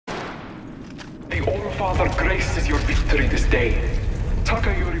All-Father graces your victory this day.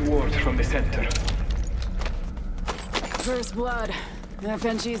 Taka your reward from the center. First blood. The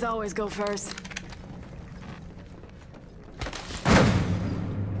FNGs always go first.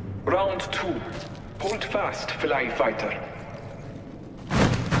 Round 2. Hold fast, Fly Fighter.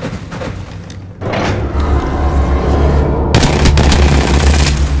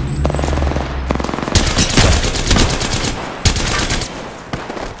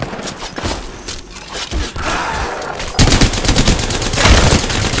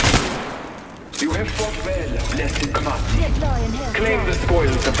 You have fought well, blessed Kmat. Claim the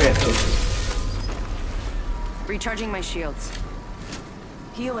spoils of battle. Recharging my shields.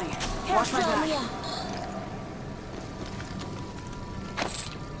 Healing. Watch my back.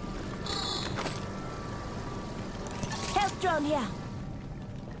 Health drone here.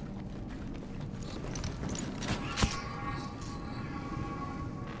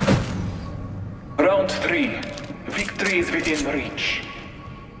 Round 3. Victory is within reach.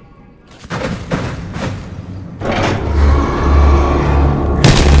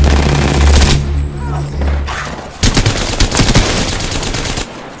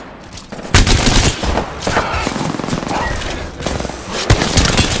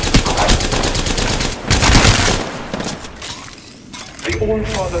 The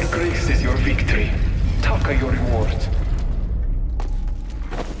All-Father graces your victory. Taka your reward.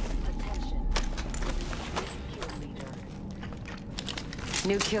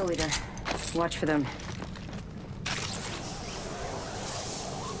 New kill leader. Watch for them.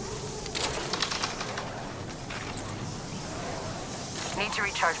 Need to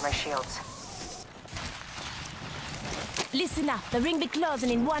recharge my shields. Listen up. The ring be closing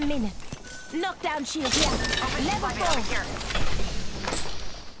in 1 minute. Knockdown shield here. Level 4. Here.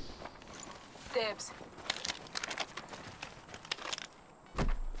 Dibs.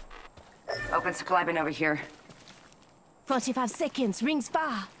 Open supply bin over here. 45 seconds. Ring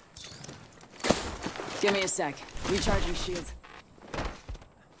spa. Give me a sec. Recharging shields.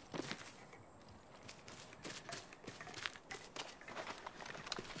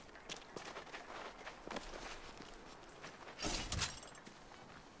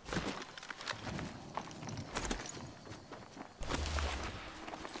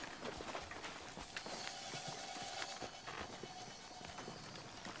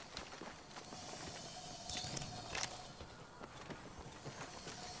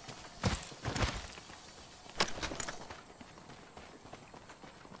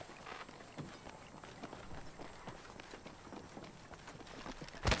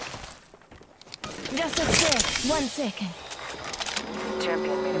 Just a sec. 1 second.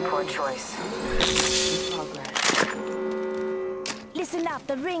 Champion made a poor choice. Progress. Listen up.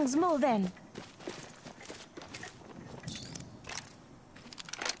 The ring's moving.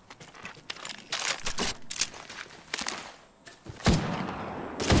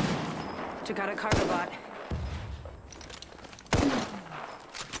 Took out a cargo bot.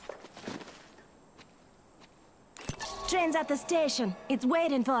 Train's at the station. It's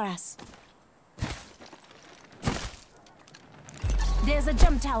waiting for us. There's a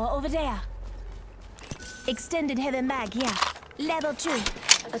jump tower over there. Extended heavy mag here. Level 2.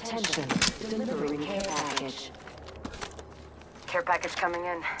 Attention. Delivering care package. Care package coming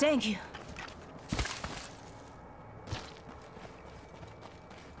in. Thank you.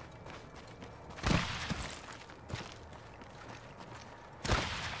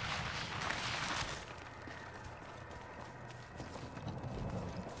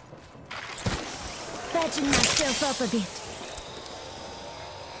 Patching myself up a bit.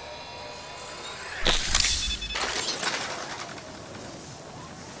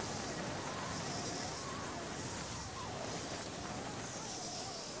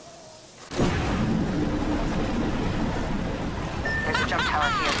 There's a jump tower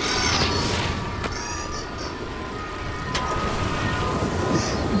here.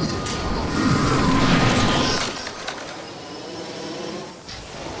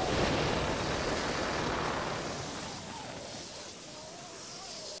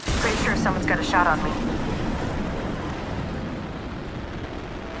 Pretty sure someone's got a shot on me.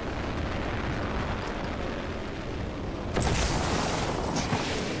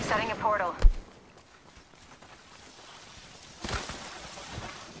 Setting a portal.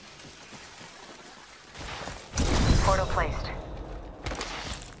 Portal placed.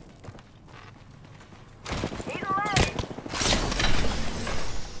 He's away!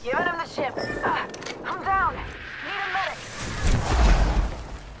 Giving him the ship. I'm down. Need a medic.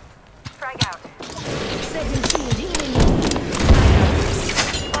 Frag out. Setting shield, healing you.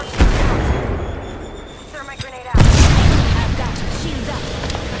 Thermite grenade out. I've got you. Shields up.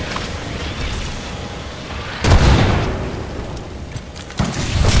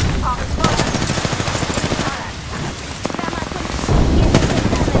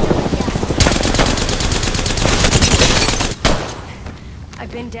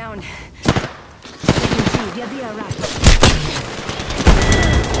 I've been down. You'll be alright.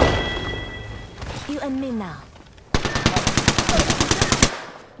 You and me now.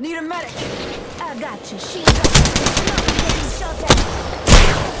 Need a medic! I got you. Shield up. Not getting shot at.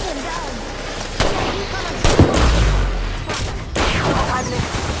 Stand down. You come and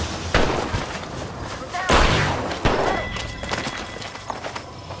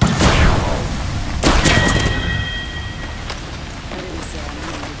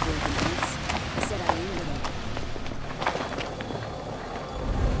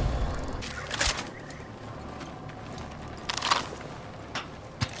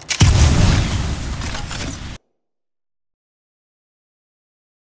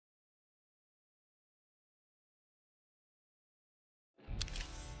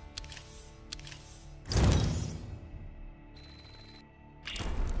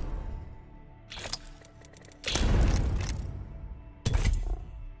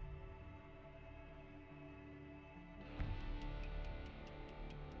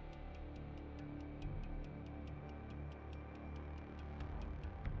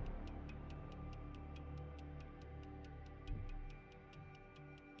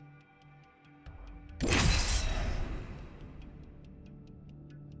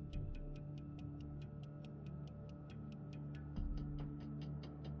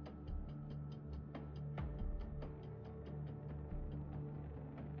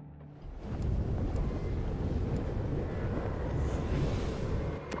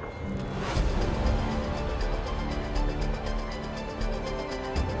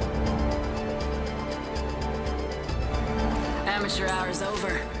Amateur hour's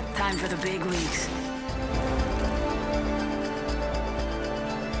over. Time for the big leagues.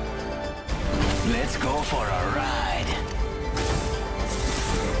 Let's go for a ride.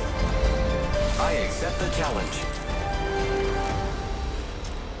 I accept the challenge.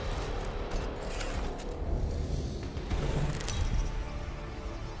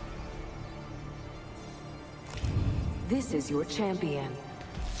 This is your champion.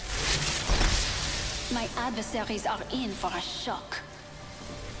 My adversaries are in for a shock.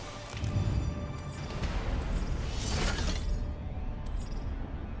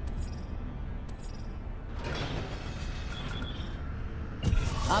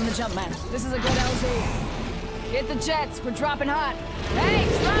 I'm the jump man. This is a good LZ. Hit the jets. We're dropping hot. Hey,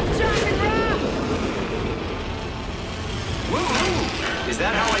 stop jumping, bro! Woohoo! Is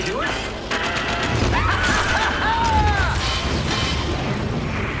that how I do it?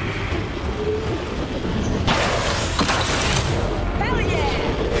 Hell yeah!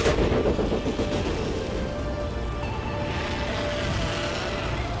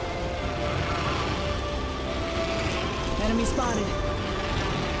 Enemy spotted.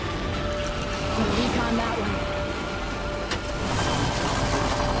 Gonna recon that way.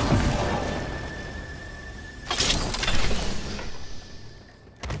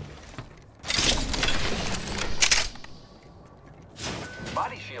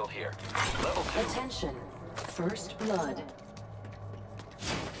 Body shield here. Level 2. Attention. First blood.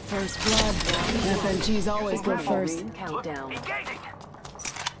 First blood. FMG's always go first. Ring countdown. Engaging!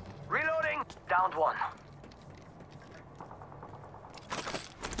 Reloading! Downed one.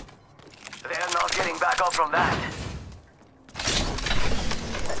 They're not getting back up from that.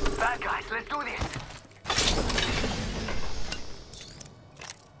 Bad guys, let's do this.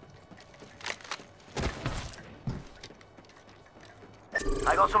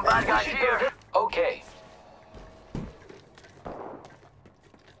 I got some bad guys here. Okay.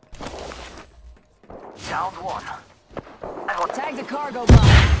 Downed one. I want Tag the cargo bomb.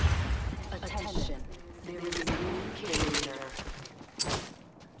 Attention. There is a new kill leader.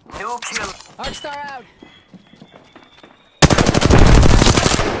 new kill. Arcstar out.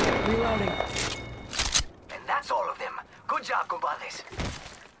 Reloading. And that's all of them. Good job, compadres.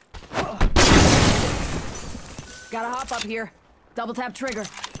 Got a hop up here. Double tap trigger.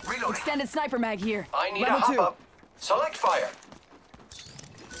 Reloading. Extended sniper mag here. I need Level a hop 2. up. Select fire.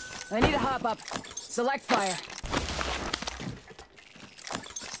 I need a hop up. Select fire.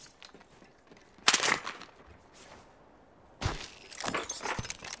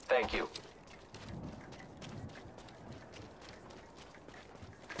 Thank you.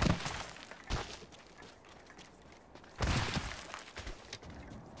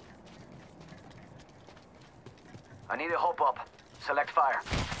 I need a hop up. Select fire.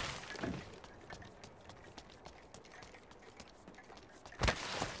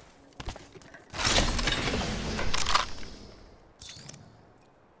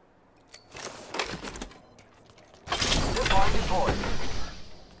 Deploying deployed.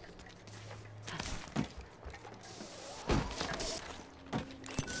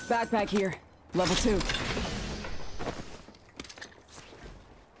 Backpack here. Level 2.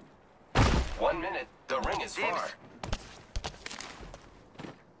 1 minute. The ring is far.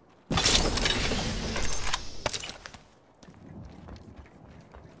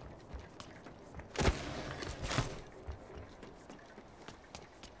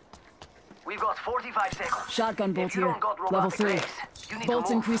 We've got 45 seconds. Shotgun bolt If you here. don't got Level robotic 3. legs, you need to Bolts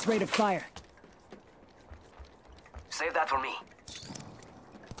move. increase rate of fire. Save that for me.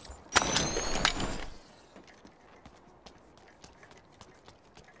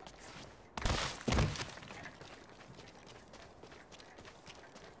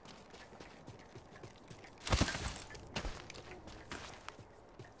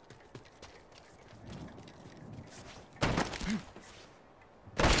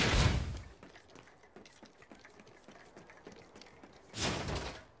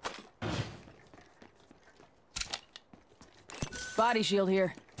 Body shield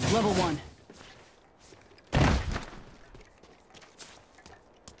here. Level 1.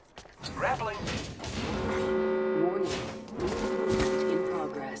 Grappling. Warning. Movement in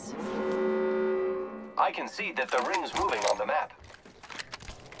progress. I can see that the ring's moving on the map.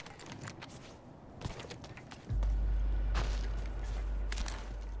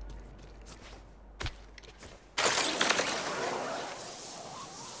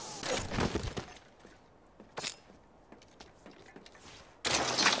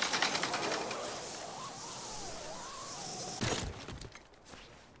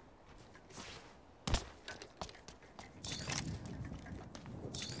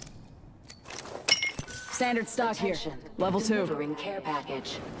 Standard stock here. Attention. Level 2. Delivering care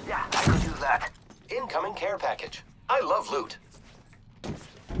package. Yeah, I could use that. Incoming care package. I love loot.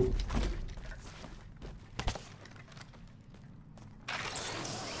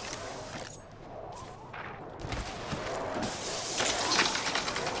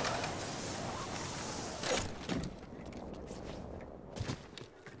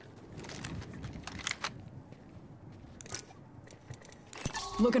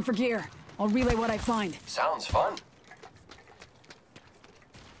 Looking for gear. I'll relay what I find. Sounds fun.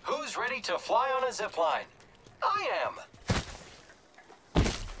 Who's ready to fly on a zipline? I am.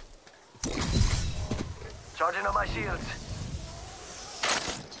 Charging on my shields.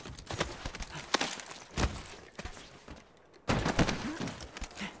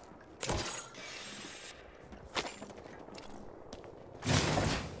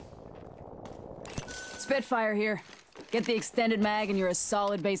 Spitfire here. Get the extended mag and you're a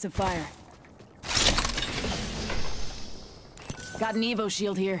solid base of fire. Got an Evo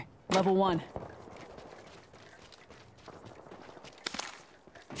shield here. Level 1.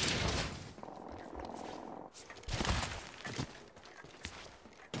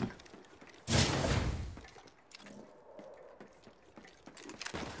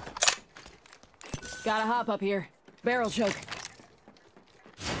 Got a hop up here. Barrel choke.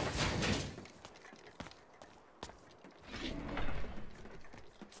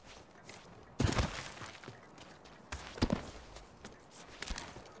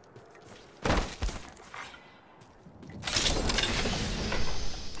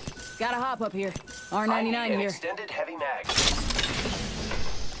 Got a hop up here. I need R99 an here. extended heavy mag.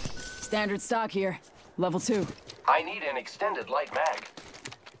 Standard stock here. Level 2. I need an extended light mag.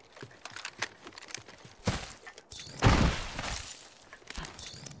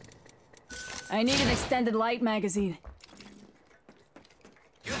 I need an extended light magazine.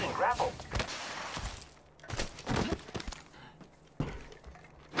 Using grapple.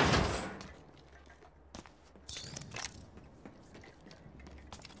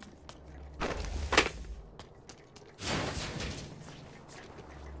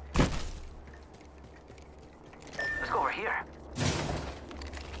 Let's go over here.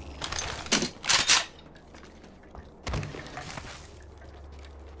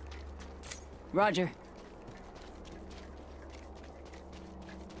 Roger.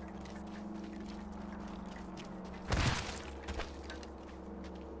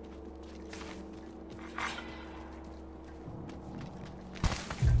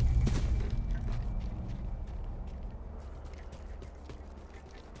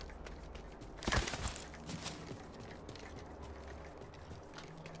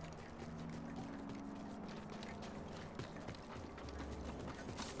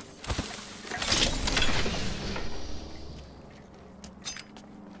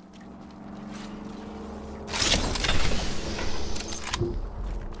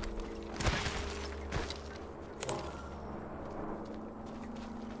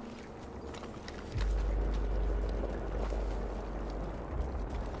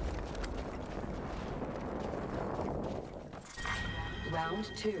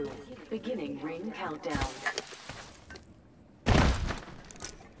 Round 2. Beginning ring countdown.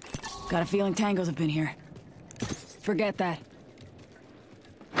 Got a feeling tangos have been here. Forget that.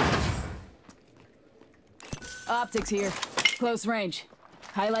 Optics here. Close range.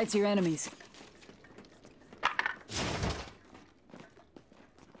 Highlights your enemies.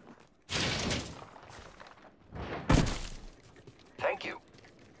 Thank you.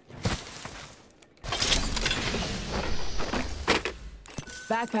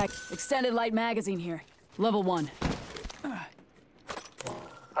 Backpack. Extended light magazine here. Level 1.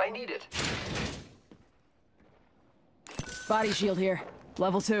 I need it. Body shield here.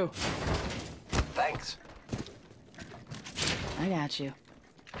 Level 2. Thanks. I got you.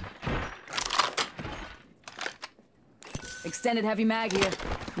 Extended heavy mag here.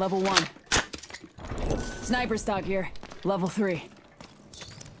 Level 1. Sniper stock here. Level 3.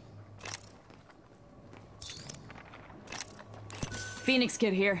 Phoenix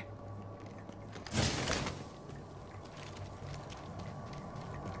kit here.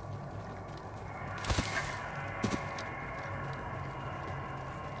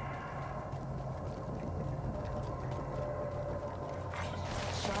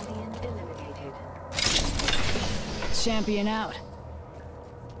 Champion eliminated. Champion out.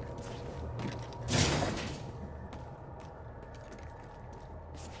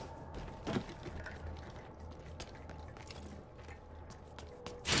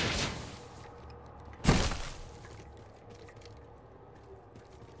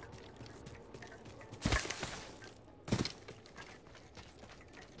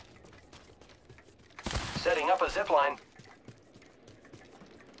 Setting up a zipline.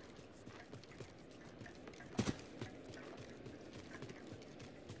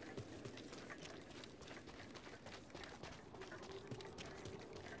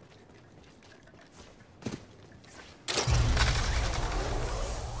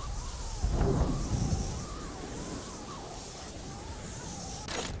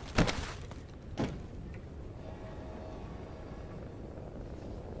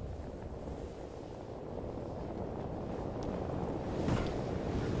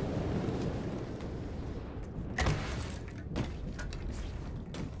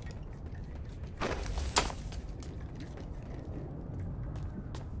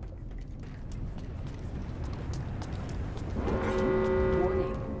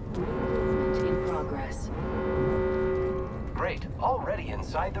 Warning. Movement in progress. Great. Already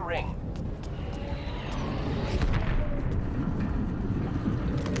inside the ring.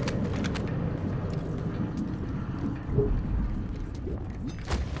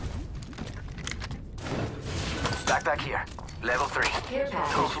 Backpack here. Level 3. Care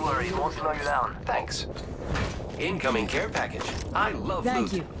package. Those flurries won't slow you down. Thanks. Incoming care package. I love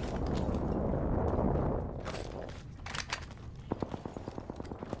Thank loot. you.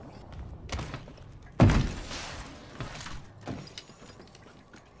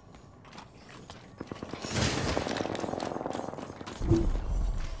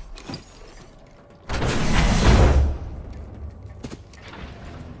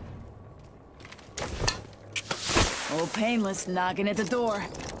 Old Painless knocking at the door.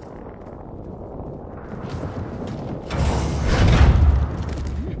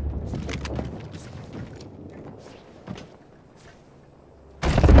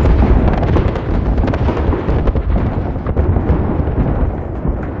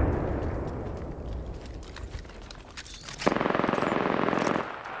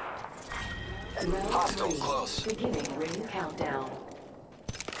 Hostile close. Beginning ring countdown.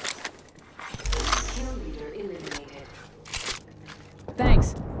 Kill leader eliminated.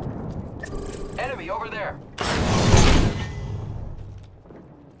 Thanks. Enemy over there.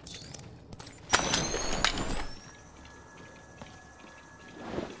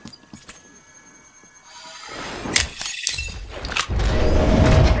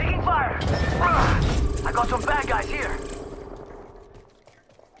 Taking fire! Ugh. I got some bad guys here.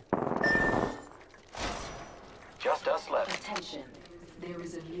 Just us left. Attention. There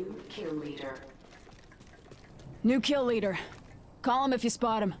is a new kill leader. New kill leader. Call him if you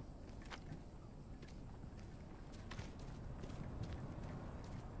spot him.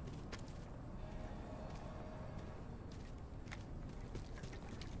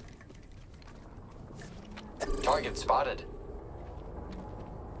 Target spotted.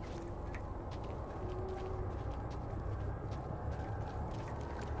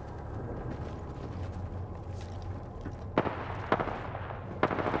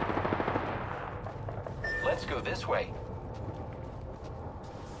 Let's go this way.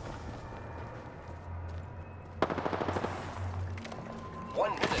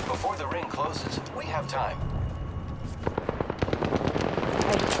 One minute before the ring closes. We have time.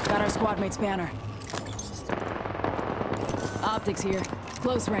 squad mate's banner. Optics here.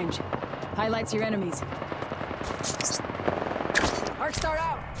 Close range. Highlights your enemies. Arc start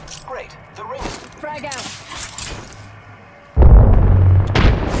out. Great. The ring. Frag out.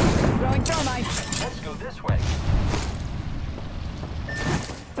 Throwing thermite. Let's go this way.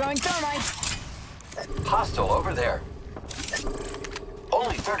 Throwing thermite. Hostile over there.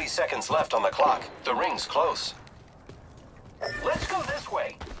 Only 30 seconds left on the clock. The ring's close. Let's go this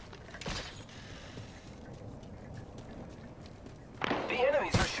way. The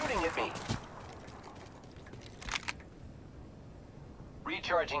enemies are shooting at me.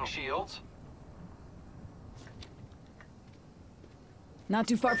 Recharging shields. Not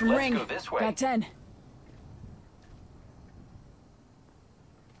too far from Let's ring. go this way. Got 10.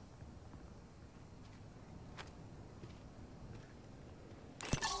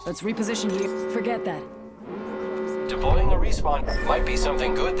 Let's reposition here. Forget that. Deploying a respawn. Might be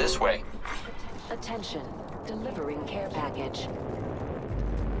something good this way. Attention. Delivering care package.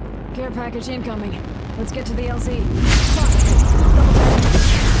 Care package incoming. Let's get to the LZ.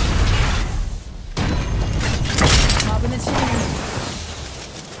 Hop in the chain.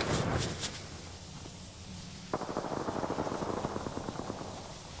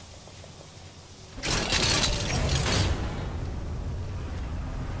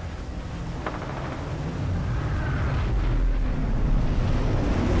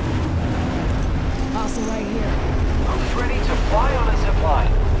 Hostile right here. Who's ready to fly on a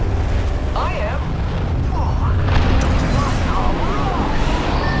zipline? I am.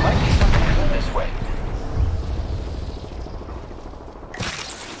 Might be something good this way.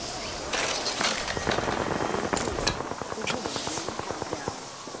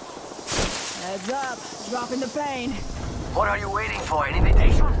 Heads up. Dropping the pain. What are you waiting for? An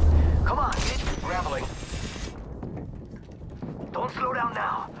invitation? Come on, kid. Graveling. Don't slow down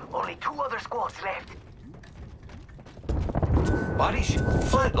now. Only 2 other squads left. Body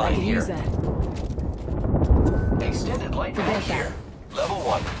flatline I can here. use that. Extended light Forget mag here. that. Level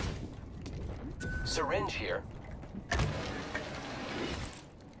 1. Syringe here.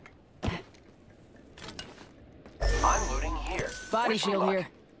 I'm looting here. Body Wish me shield luck. here.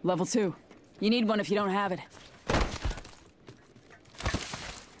 Level 2. You need one if you don't have it.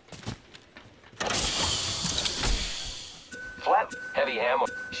 Flat. Heavy ammo.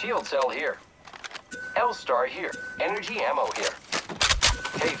 Shield cell here. L-Star here. Energy ammo here.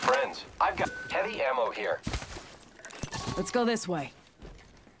 Hey friends, I've got heavy ammo here. Let's go this way.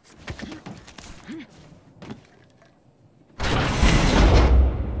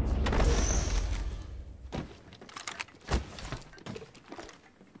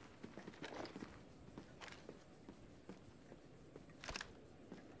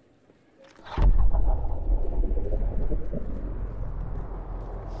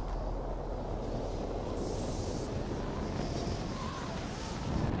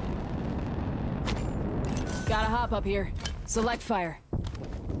 Gotta hop up here. Select fire.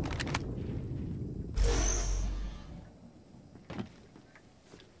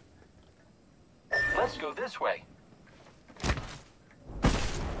 Let's go this way.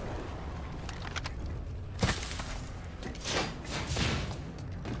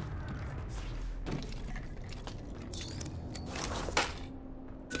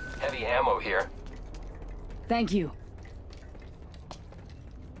 Heavy ammo here. Thank you.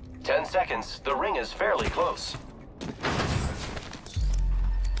 10 seconds. The ring is fairly close.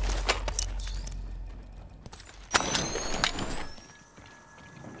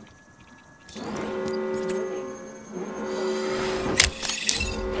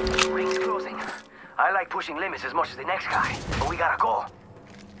 Ring's closing. I like pushing limits as much as the next guy, but we gotta go.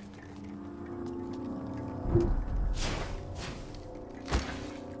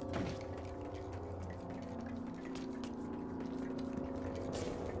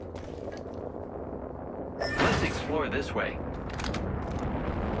 Let's explore this way.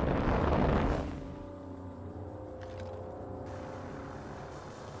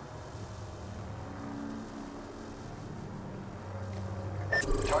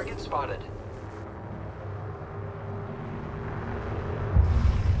 Target spotted.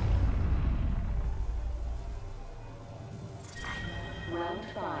 Round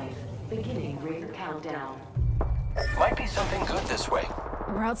 5. Beginning ring countdown. Might be something good this way.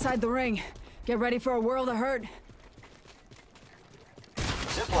 We're outside the ring. Get ready for a world of hurt.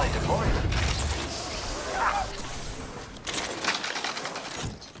 Zipline deployed.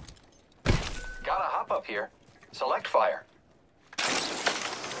 Gotta hop up here. Select fire.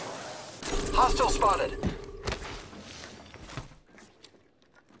 Hostile spotted.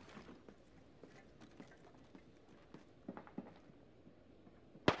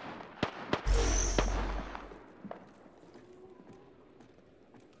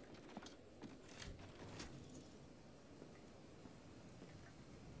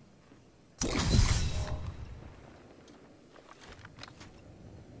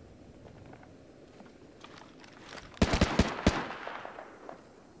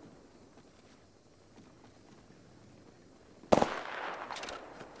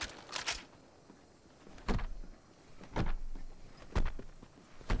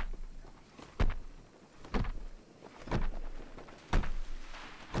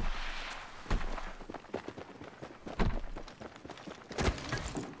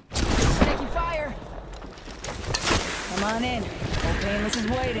 on in. Old Painless is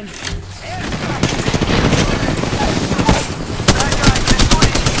waiting.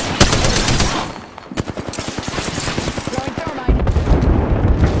 Throwing thermite.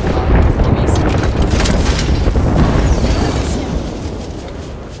 Give me a second.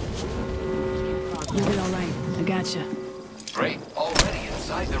 You'll be alright. I gotcha. Great. Already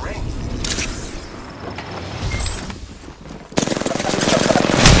inside the ring.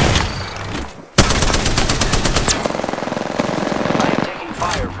 I'm taking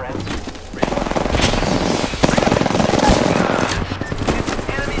fire, friends.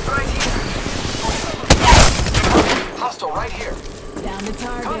 Enemies right here. Hostile right here. Down to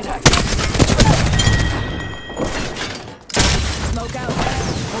target. Contact. Smoke out.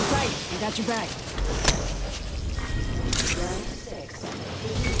 Hold tight. I got your back. Round 6.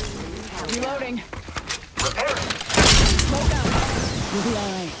 Reloading. Repair. Smoke out. You'll be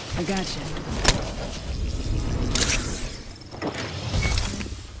alright. I gotcha.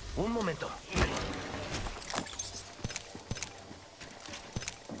 Un momento.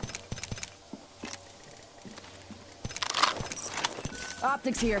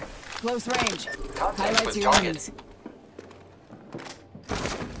 Optics here. Close range. Contact Highlights with your target. enemies.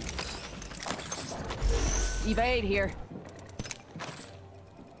 Evade here.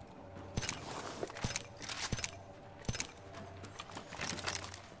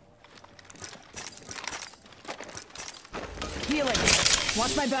 Healing.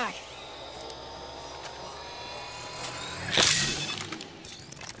 Watch my back.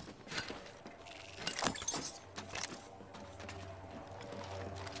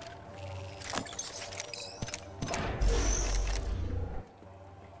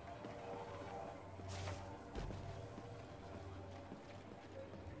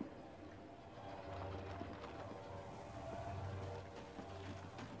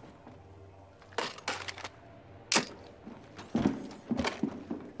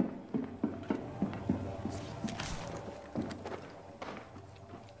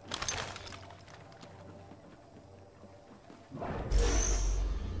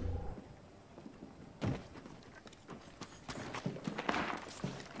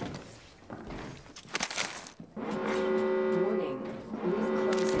 Warning. Booth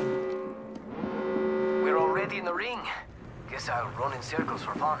closing. We're already in the ring. Guess I'll run in circles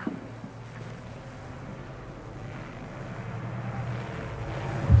for fun.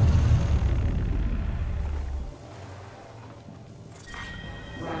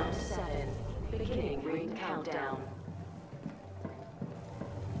 Round 7. Beginning ring countdown.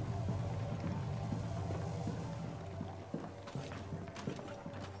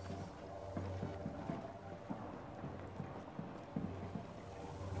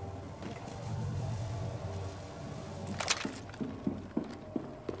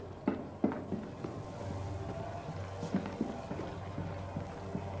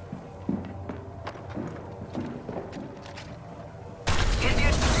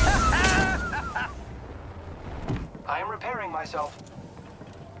 I am repairing myself.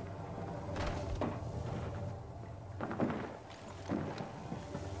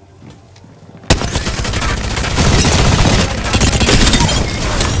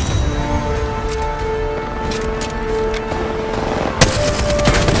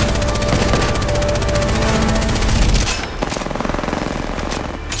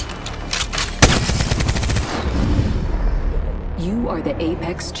 You are the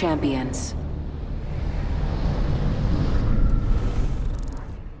Apex Champions.